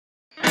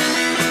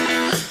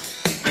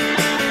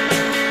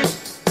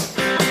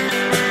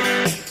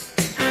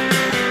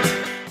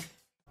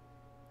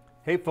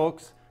Hey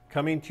folks,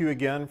 coming to you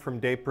again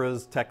from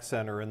Dapra's Tech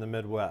Center in the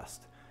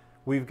Midwest.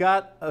 We've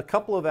got a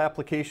couple of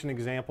application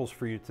examples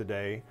for you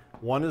today.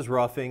 One is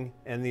roughing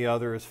and the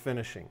other is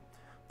finishing.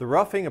 The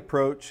roughing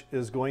approach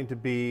is going to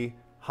be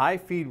high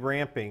feed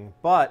ramping,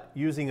 but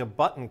using a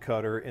button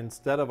cutter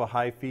instead of a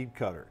high feed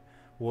cutter.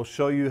 We'll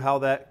show you how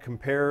that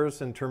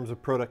compares in terms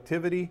of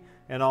productivity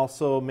and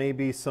also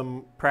maybe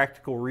some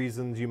practical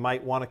reasons you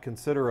might want to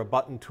consider a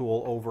button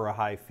tool over a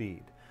high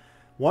feed.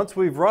 Once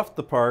we've roughed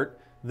the part,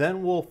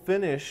 then we'll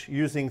finish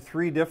using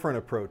three different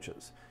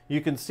approaches. You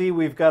can see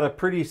we've got a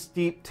pretty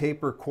steep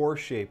taper core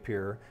shape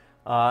here,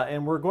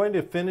 and we're going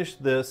to finish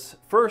this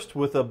first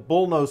with a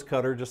bullnose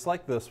cutter just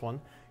like this one,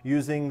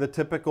 using the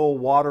typical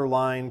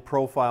waterline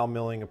profile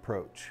milling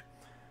approach.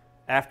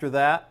 After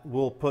that,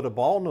 we'll put a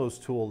ball nose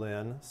tool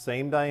in,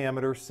 same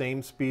diameter,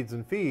 same speeds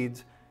and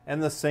feeds,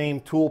 and the same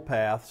tool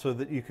path so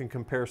that you can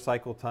compare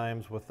cycle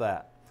times with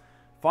that.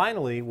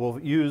 Finally,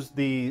 we'll use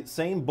the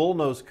same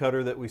bullnose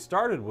cutter that we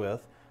started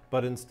with,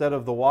 but instead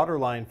of the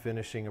waterline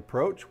finishing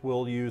approach,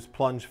 we'll use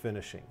plunge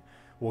finishing.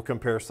 We'll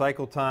compare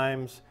cycle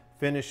times,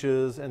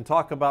 finishes, and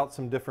talk about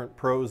some different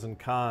pros and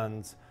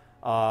cons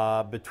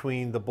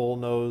between the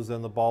bullnose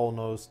and the ball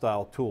nose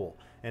style tool.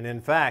 And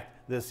in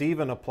fact, this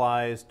even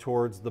applies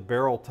towards the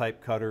barrel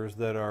type cutters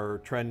that are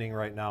trending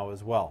right now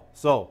as well.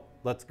 So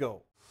let's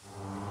go.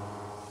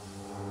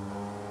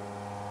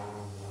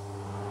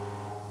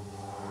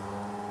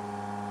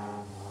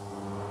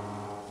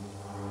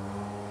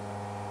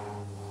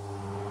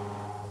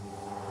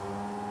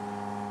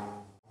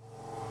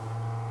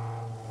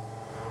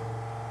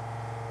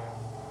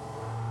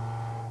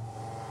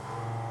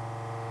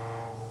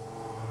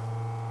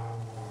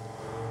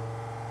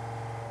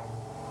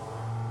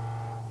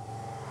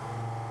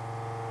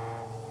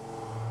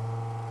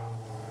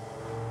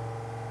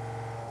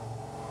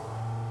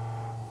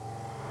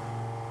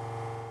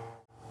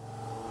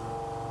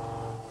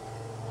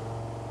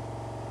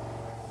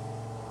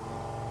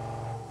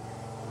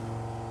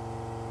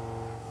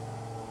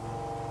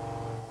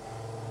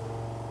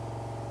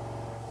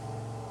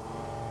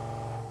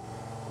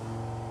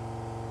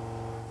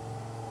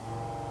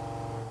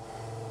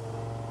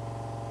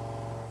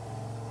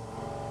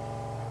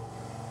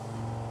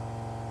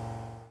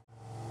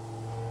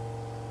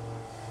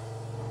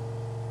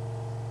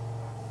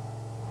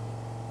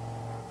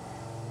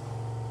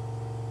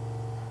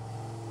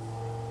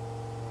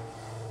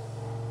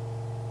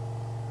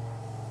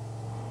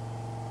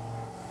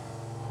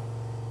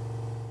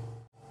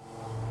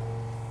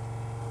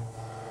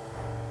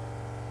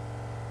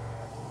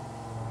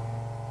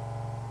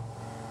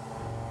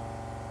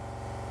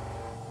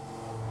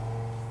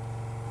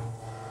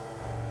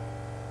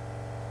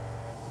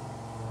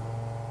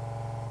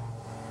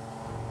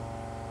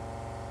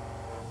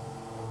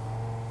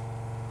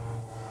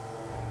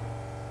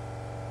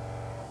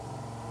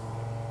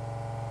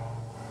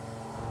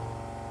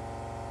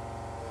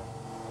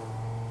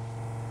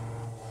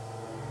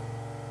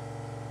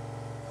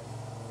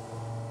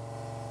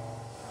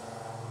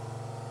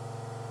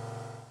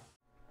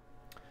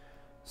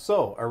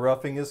 So our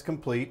roughing is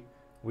complete.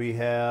 We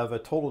have a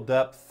total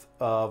depth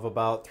of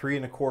about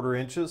 3¼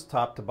 inches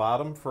top to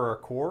bottom for our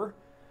core.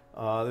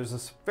 There's a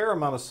fair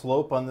amount of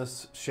slope on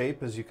this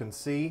shape, as you can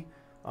see.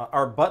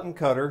 Our button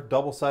cutter,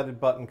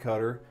 double-sided button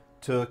cutter,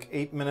 took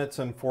 8 minutes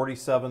and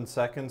 47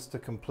 seconds to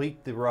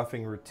complete the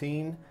roughing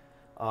routine.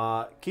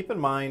 Keep in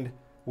mind,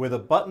 with a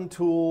button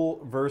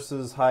tool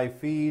versus high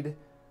feed,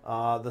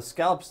 the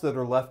scallops that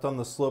are left on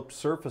the sloped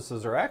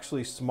surfaces are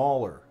actually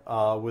smaller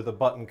with a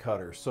button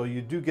cutter. So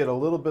you do get a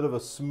little bit of a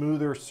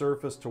smoother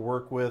surface to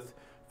work with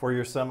for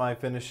your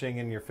semi-finishing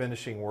and your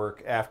finishing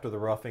work after the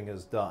roughing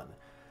is done.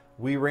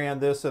 We ran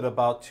this at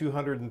about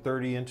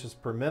 230 inches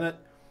per minute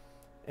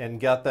and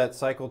got that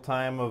cycle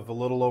time of a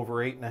little over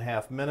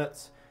 8½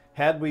 minutes.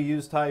 Had we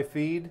used high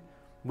feed,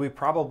 we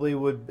probably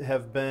would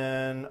have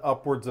been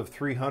upwards of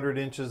 300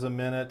 inches a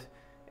minute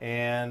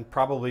and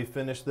probably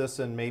finish this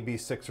in maybe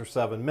 6 or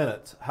 7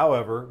 minutes.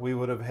 However, we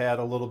would have had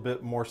a little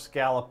bit more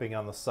scalloping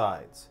on the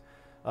sides.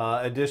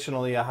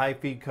 Additionally, a high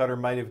feed cutter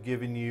might have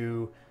given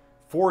you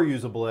 4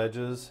 usable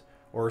edges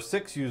or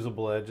 6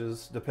 usable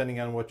edges, depending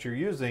on what you're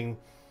using.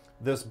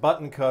 This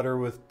button cutter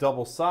with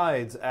double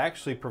sides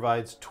actually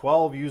provides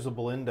 12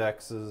 usable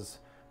indexes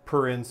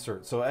per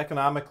insert. So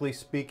economically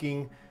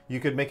speaking, you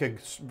could make a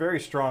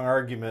very strong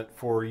argument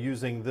for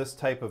using this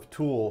type of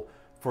tool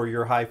for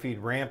your high feed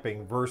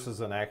ramping versus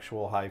an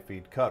actual high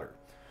feed cutter.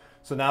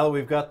 So now that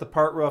we've got the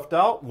part roughed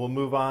out, we'll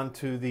move on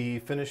to the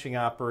finishing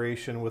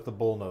operation with the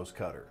bullnose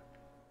cutter.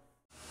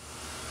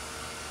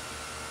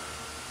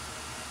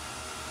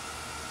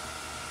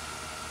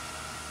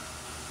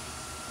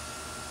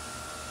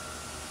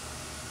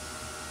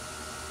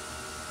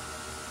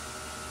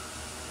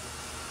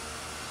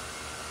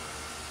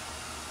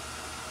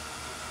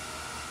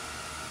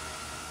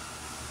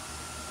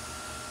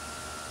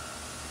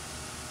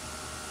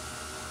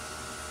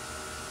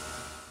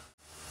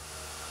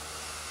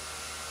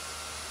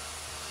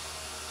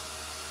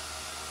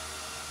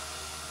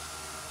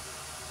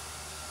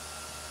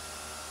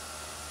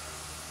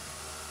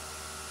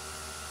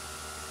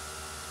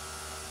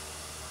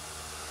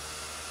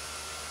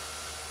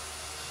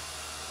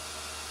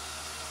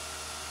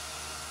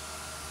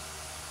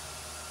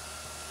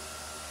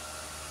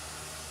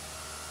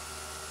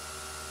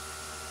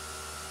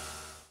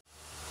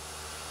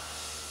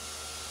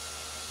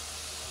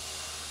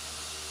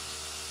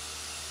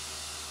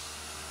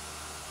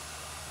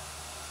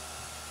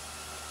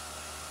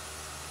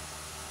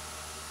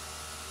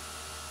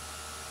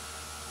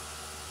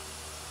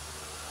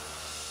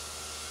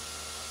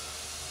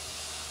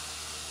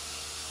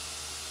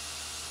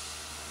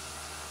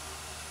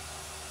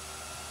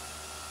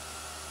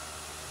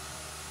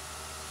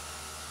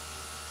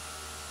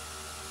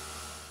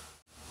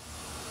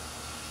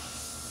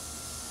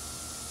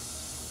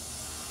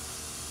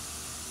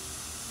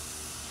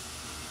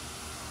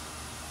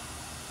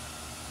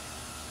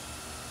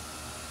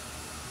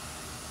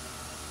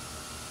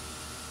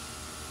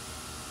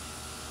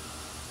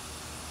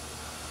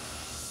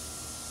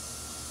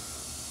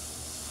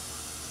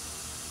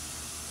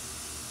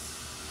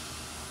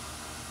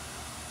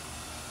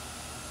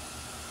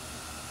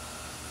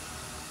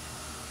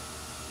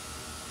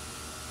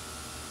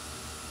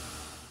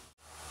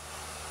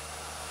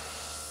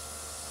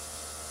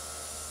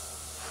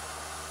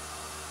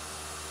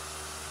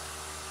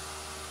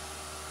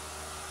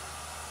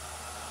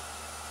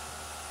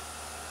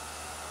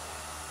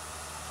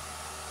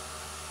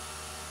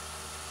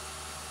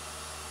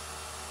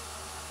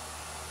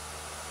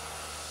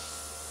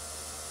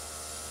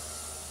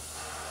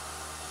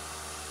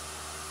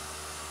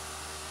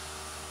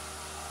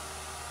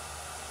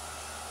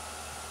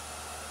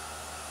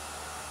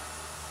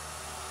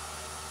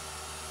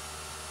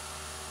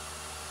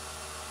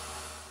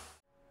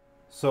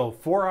 So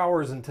 4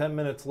 hours and 10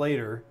 minutes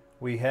later,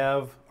 we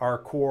have our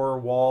core,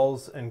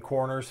 walls, and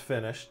corners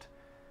finished.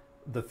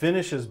 The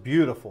finish is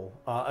beautiful.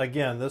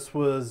 Again, this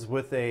was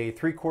with a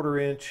 3/4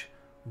 inch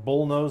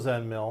bullnose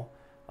end mill,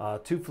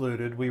 2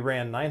 fluted. We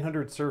ran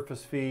 900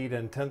 surface feet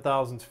and 10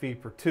 thousandths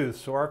feet per tooth,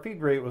 so our feed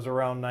rate was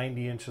around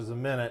 90 inches a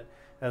minute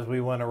as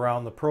we went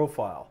around the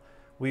profile.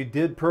 We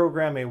did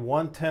program a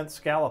 1/10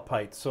 scallop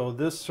height, so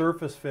this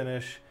surface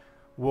finish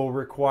will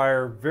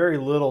require very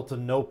little to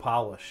no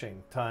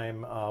polishing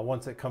time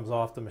once it comes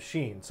off the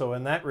machine. So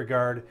in that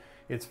regard,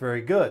 it's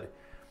very good.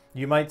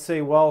 You might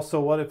say, well, so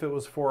what if it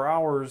was 4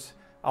 hours?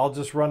 I'll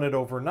just run it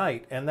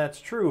overnight. And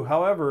that's true.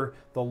 However,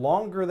 the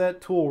longer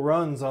that tool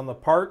runs on the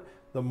part,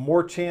 the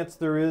more chance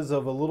there is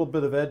of a little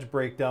bit of edge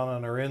breakdown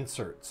on our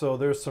insert. So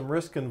there's some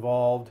risk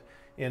involved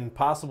in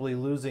possibly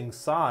losing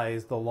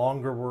size the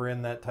longer we're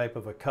in that type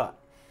of a cut.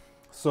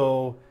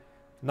 So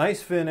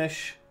nice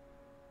finish.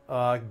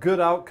 Good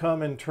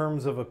outcome in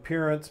terms of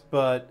appearance,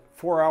 but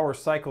 4 hour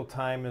cycle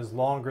time is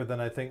longer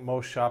than I think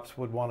most shops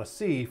would want to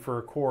see for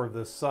a core of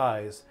this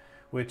size,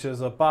 which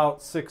is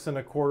about 6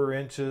 1/4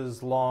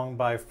 inches long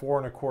by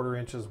 4 1/4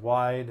 inches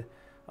wide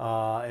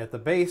at the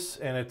base,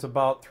 and it's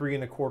about 3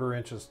 1/4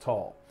 inches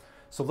tall.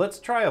 So let's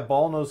try a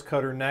ball nose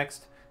cutter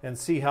next and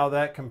see how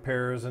that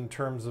compares in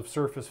terms of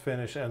surface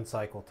finish and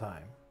cycle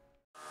time.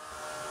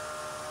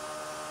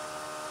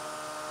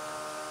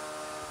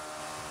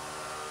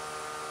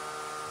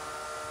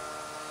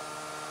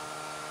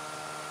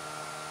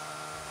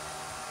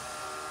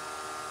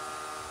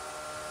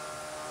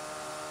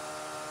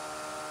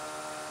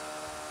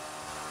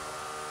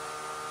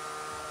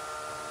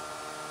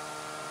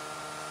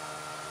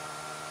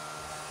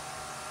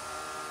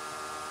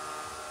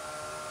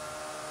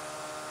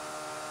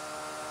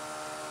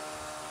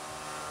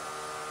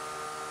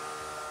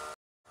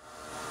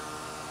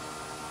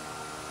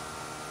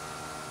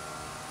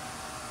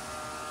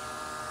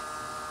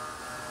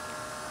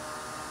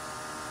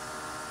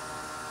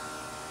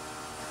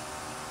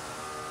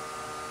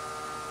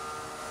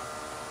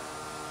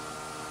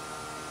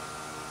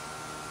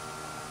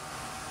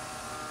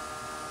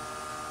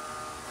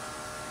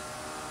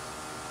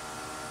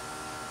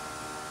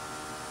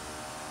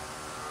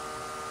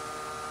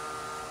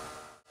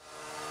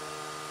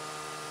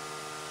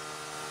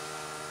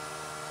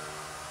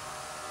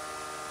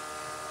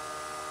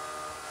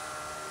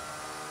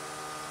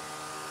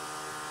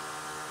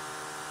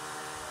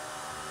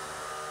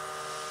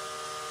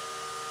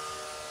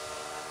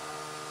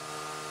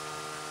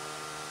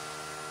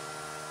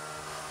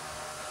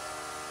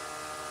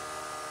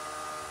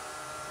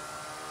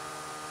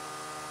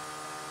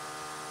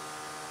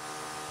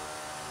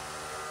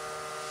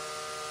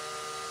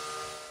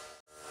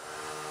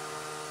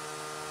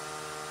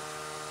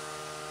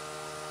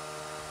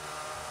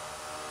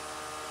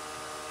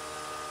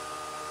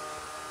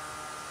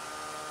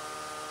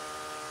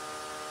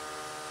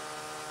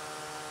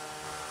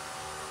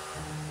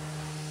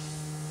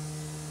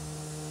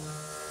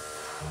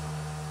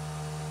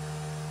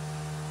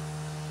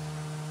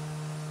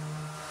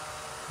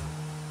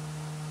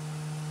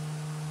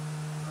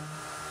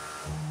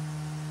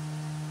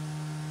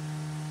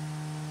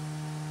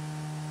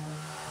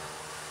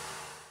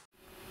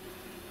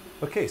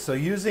 Okay, so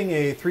using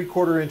a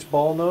 3/4 inch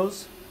ball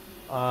nose,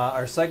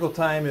 our cycle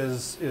time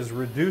is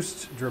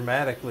reduced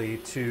dramatically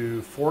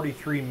to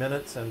 43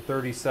 minutes and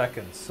 30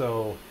 seconds.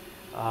 So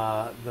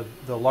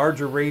the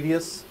larger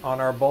radius on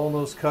our ball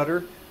nose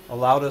cutter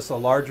allowed us a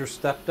larger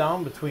step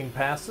down between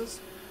passes.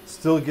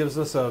 Still gives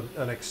us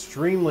an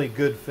extremely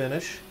good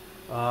finish,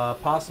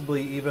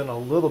 possibly even a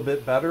little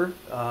bit better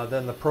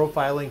than the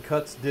profiling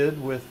cuts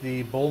did with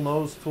the bull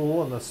nose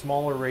tool and the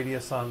smaller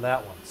radius on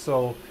that one.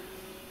 So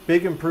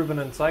big improvement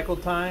in cycle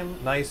time,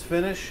 nice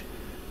finish.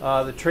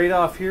 The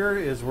trade-off here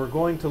is we're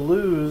going to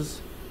lose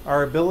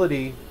our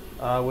ability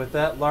with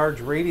that large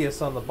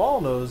radius on the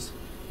ball nose.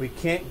 We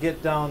can't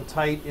get down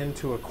tight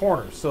into a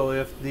corner. So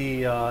if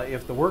the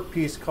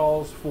workpiece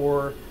calls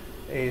for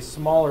a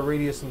smaller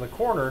radius in the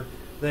corner,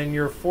 then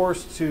you're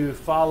forced to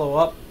follow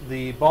up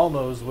the ball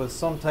nose with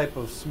some type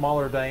of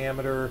smaller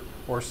diameter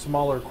or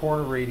smaller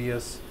corner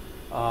radius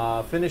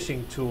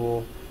finishing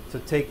tool to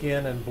take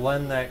in and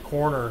blend that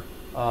corner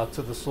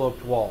to the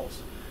sloped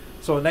walls.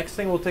 So next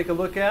thing we'll take a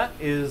look at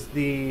is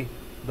the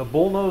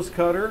bull nose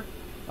cutter,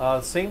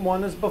 same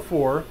one as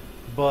before,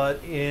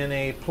 but in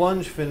a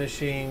plunge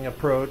finishing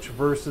approach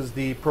versus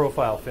the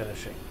profile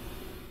finishing.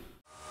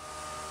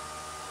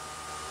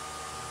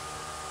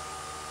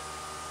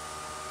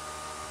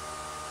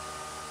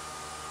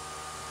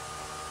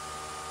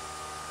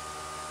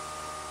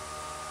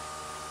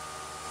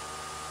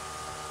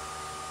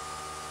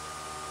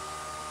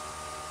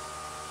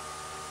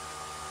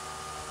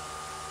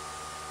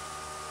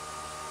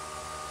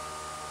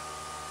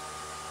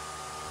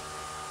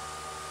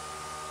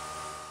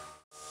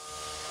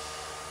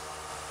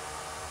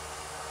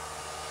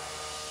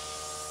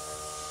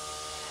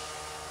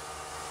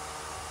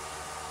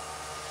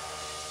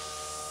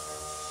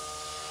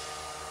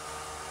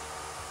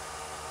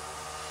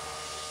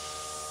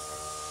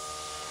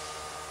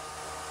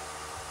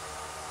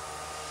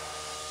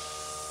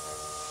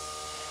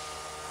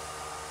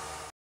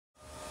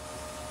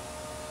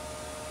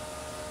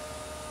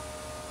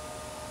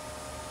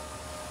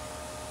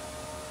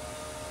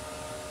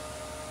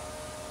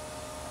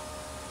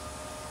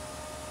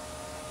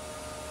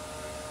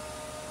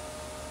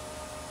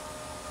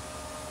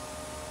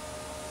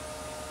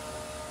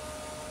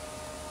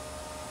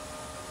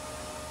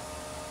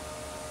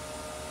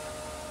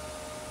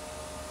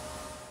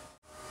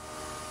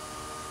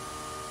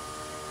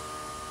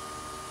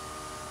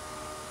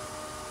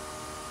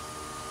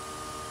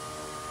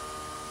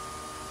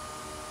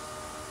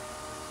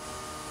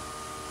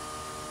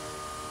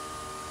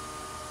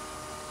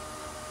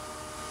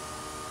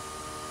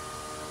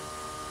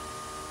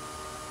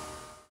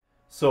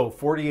 So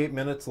 48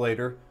 minutes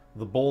later,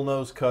 the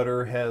bullnose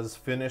cutter has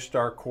finished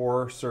our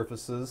core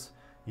surfaces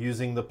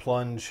using the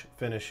plunge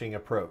finishing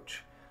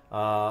approach.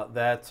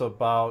 That's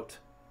about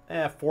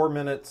 4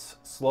 minutes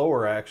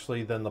slower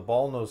actually than the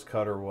ball nose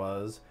cutter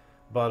was,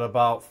 but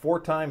about 4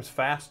 times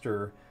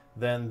faster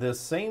than this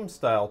same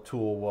style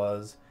tool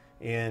was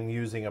in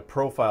using a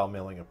profile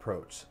milling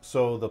approach.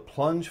 So the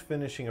plunge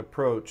finishing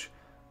approach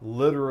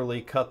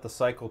literally cut the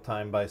cycle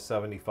time by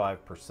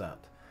 75%.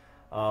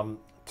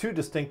 Two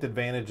distinct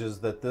advantages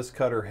that this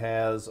cutter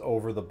has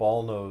over the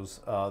ball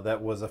nose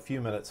that was a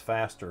few minutes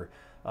faster.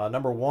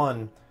 Number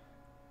one,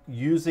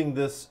 using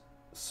this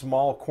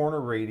small corner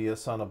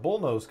radius on a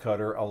bullnose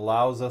cutter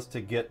allows us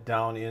to get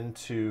down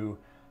into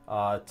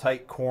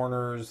tight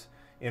corners,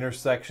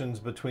 intersections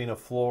between a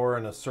floor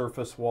and a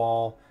surface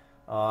wall.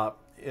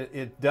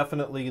 It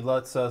definitely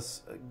lets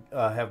us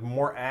have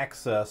more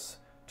access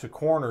to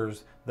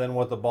corners than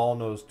what the ball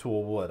nose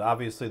tool would.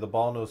 Obviously the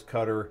ball nose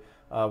cutter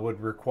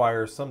would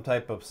require some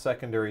type of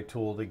secondary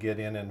tool to get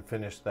in and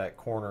finish that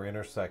corner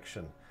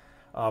intersection.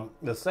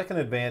 The second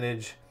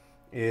advantage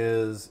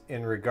is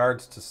in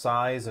regards to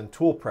size and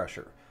tool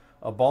pressure.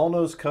 A ball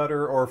nose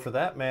cutter, or for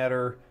that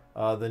matter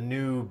the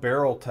new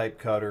barrel type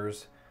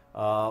cutters,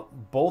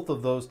 both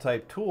of those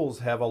type tools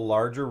have a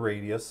larger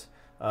radius,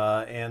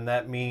 and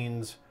that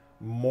means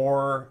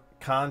more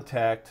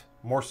contact,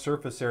 more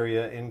surface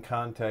area in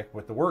contact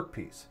with the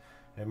workpiece.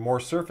 And more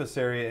surface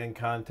area in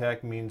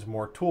contact means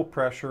more tool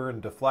pressure and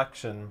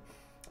deflection,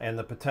 and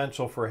the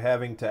potential for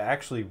having to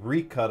actually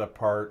recut a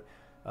part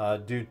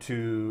due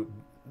to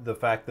the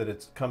fact that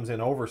it comes in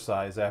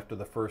oversized after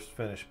the first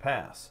finish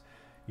pass.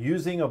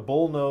 Using a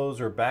bullnose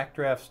or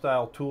backdraft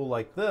style tool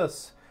like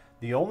this,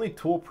 the only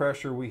tool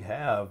pressure we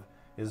have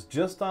is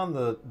just on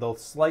the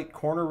slight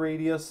corner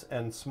radius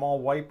and small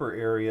wiper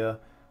area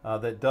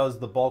that does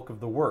the bulk of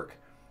the work.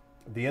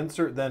 The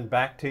insert then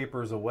back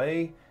tapers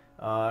away,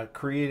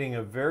 creating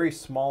a very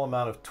small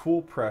amount of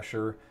tool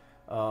pressure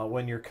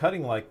when you're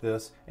cutting like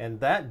this,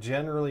 and that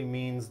generally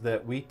means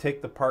that we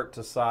take the part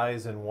to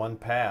size in one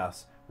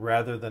pass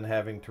rather than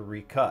having to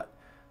recut.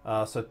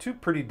 So two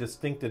pretty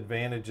distinct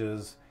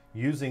advantages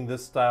using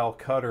this style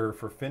cutter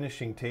for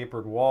finishing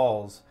tapered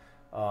walls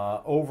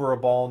over a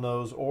ball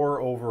nose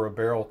or over a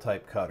barrel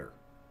type cutter.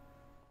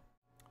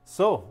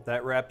 So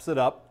that wraps it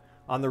up.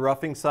 On the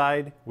roughing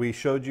side, we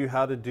showed you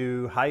how to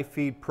do high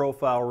feed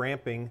profile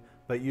ramping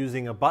but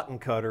using a button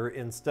cutter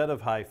instead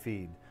of high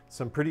feed.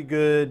 Some pretty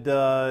good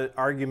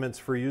arguments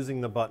for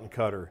using the button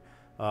cutter.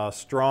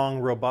 Strong,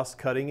 robust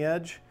cutting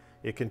edge.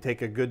 It can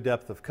take a good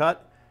depth of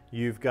cut.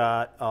 You've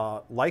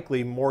got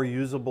likely more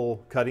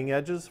usable cutting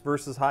edges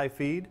versus high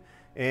feed,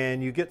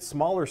 and you get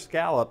smaller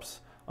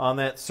scallops on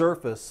that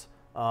surface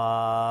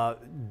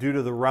due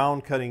to the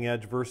round cutting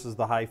edge versus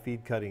the high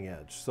feed cutting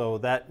edge. So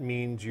that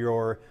means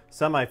your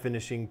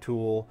semi-finishing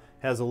tool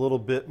has a little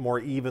bit more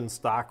even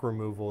stock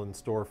removal in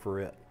store for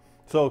it.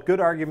 So good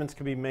arguments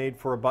can be made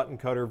for a button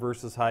cutter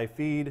versus high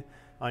feed.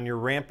 On your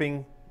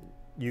ramping,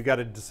 you got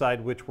to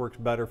decide which works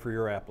better for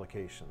your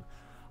application.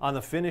 On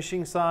the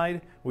finishing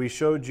side, we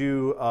showed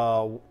you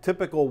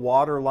typical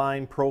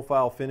waterline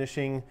profile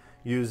finishing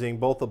using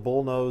both a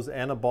bullnose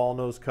and a ball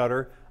nose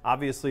cutter.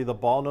 Obviously the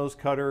ball nose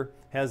cutter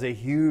has a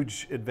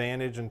huge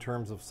advantage in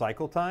terms of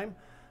cycle time,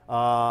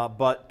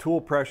 but tool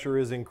pressure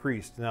is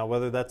increased. Now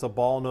whether that's a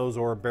ball nose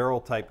or a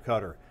barrel type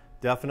cutter,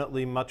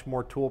 definitely much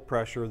more tool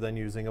pressure than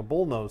using a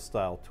bullnose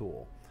style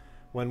tool.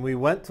 When we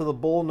went to the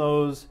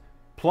bullnose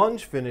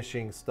plunge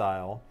finishing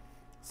style,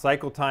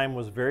 cycle time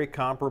was very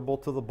comparable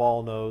to the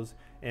ball nose,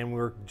 and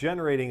we're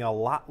generating a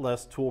lot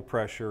less tool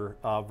pressure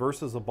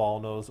versus a ball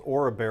nose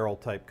or a barrel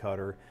type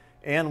cutter,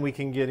 and we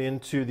can get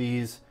into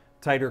these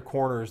tighter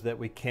corners that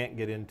we can't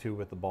get into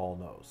with the ball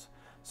nose.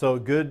 So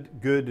good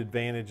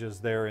advantages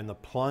there in the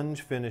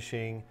plunge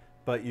finishing,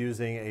 but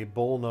using a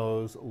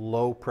bullnose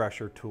low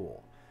pressure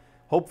tool.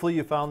 Hopefully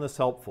you found this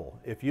helpful.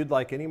 If you'd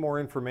like any more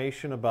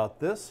information about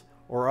this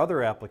or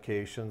other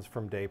applications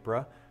from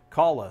Dapra,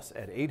 call us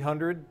at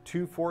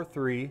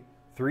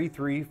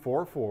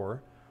 800-243-3344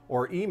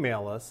 or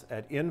email us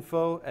at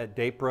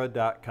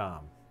info@dapra.com.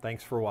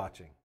 Thanks for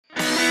watching.